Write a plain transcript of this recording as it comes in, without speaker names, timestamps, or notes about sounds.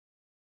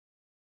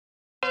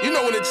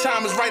know when the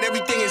time is right,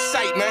 everything in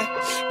sight, man.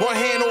 One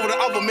hand over the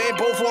other, man,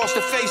 both wash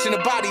the face and the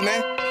body,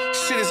 man.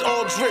 Shit is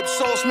all drip,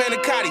 sauce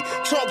manicotti.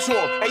 Talk to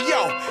him, hey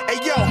yo, hey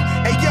yo,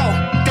 hey yo.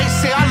 They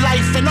say our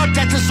life and our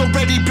death has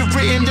already been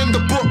written in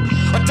the book.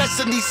 Our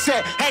destiny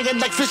set, hanging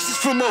like fishes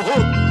from a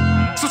hook.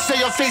 So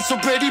say our fate's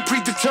already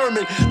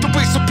predetermined. The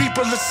way some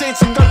people are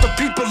saints and other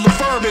people are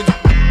vermin.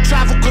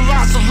 Travel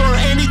colossal, learn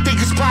anything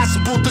is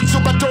possible.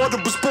 Until my daughter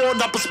was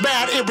born, I was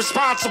mad,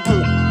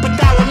 irresponsible. But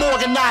now I'm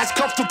organized,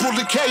 comfortable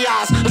in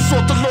chaos. And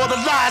sought the Lord of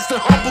lies to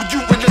humble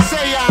you in the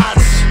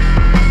seance.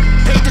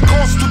 Paid the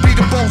cost to be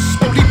the boss.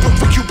 Only book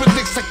for Cuban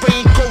links like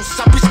rain ghosts.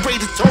 I be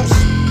sprayed to toast.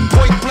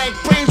 Point blank,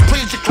 brains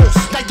played you close.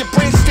 Now your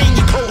brain stain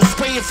your clothes.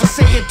 Praying for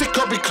Satan to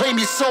come reclaim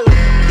your soul.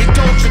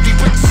 Indulge in the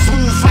rich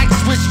smooth like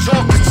Swiss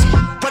chocolates.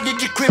 Run in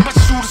your crib, my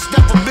shooters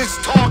never miss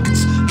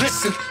targets.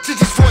 Listen to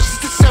these voices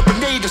that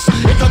serenade us.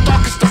 In the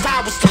darkest of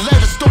hours to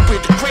let us know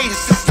we're the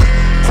greatest system.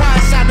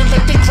 Crying sounding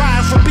like they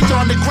crying from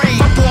beyond the grave.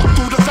 I walk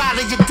through the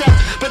valley of death,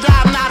 but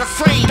I'm not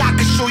afraid. I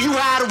can show you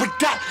how to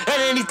adapt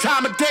at any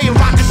time of day.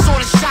 Rock a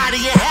sword and shot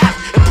in your half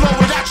and blow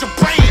it out your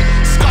brain.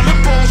 Skull and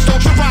bones,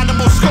 don't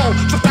Geronimo skull.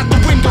 Jump out the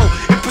window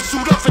in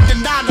pursuit of an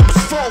anonymous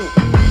foe.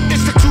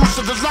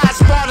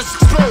 Institutionalized martyrs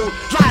explode.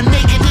 Lying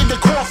naked in the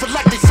coffin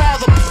like they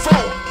father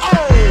before.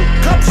 Oh,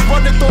 cups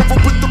running over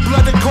with the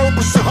blood and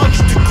cobras.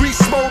 100-degree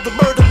smolder,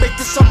 murder make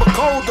the summer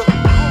colder.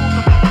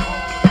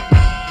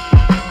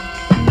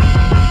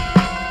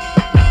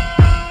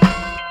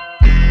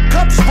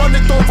 Cups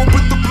running over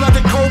with the blood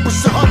and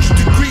cobras.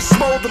 100-degree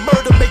smolder,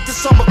 murder make the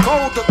summer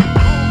colder.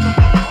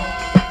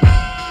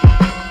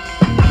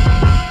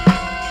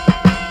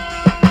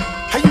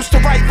 I used to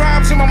write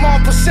rhymes in my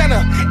mom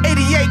percenter.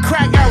 88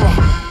 crack era.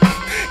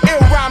 Ill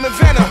rhyme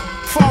inventor.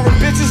 Foreign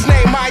bitches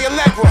named My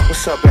Allegra.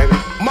 What's up, baby?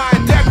 My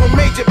endeavor,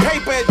 major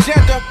paper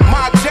agenda.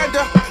 My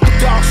agenda,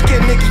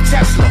 dark-skinned Nikki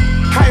Tesla.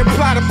 I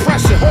apply the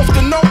pressure. Off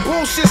the no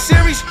bullshit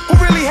series, who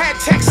really had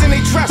texts in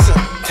their dresser?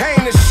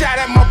 Tane a shot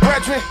at my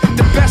brethren.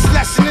 The best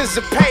lesson is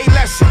a paid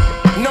lesson.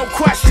 No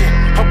question,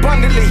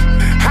 abundantly.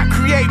 I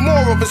create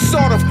more of a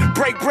sort of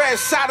break bread,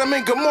 Sodom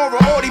and Gomorrah,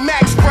 Audi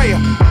Max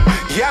sprayer.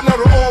 Yeah, I know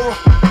the aura.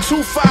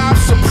 2-5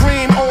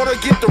 supreme order,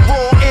 get the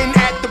raw in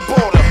at the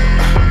border.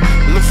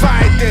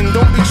 Leviathan,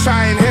 don't be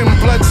trying him,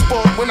 blood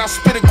sport. When I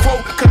spit a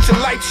quote, cut your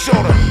life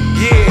shorter.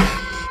 Yeah,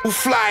 who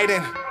fly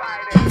then?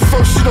 At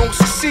first you don't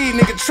succeed,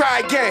 nigga, try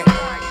again.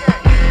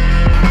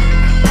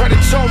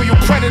 Predatorial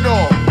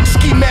predator,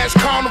 ski mask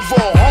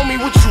carnivore.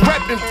 Homie, what you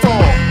reppin'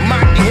 for?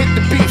 Mock and hit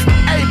the beef,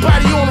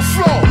 everybody on the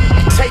floor.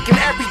 I'm taking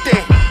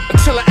everything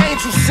until an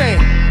angel sing.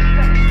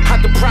 I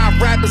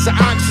deprive rappers of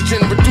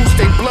oxygen, reduce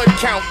their blood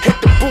count. Hit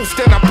the booth,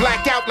 then I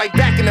black out like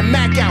back in the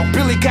Mac out.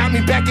 Billy got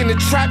me back in the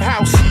trap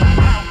house.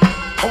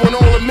 I want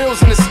all the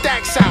mills in the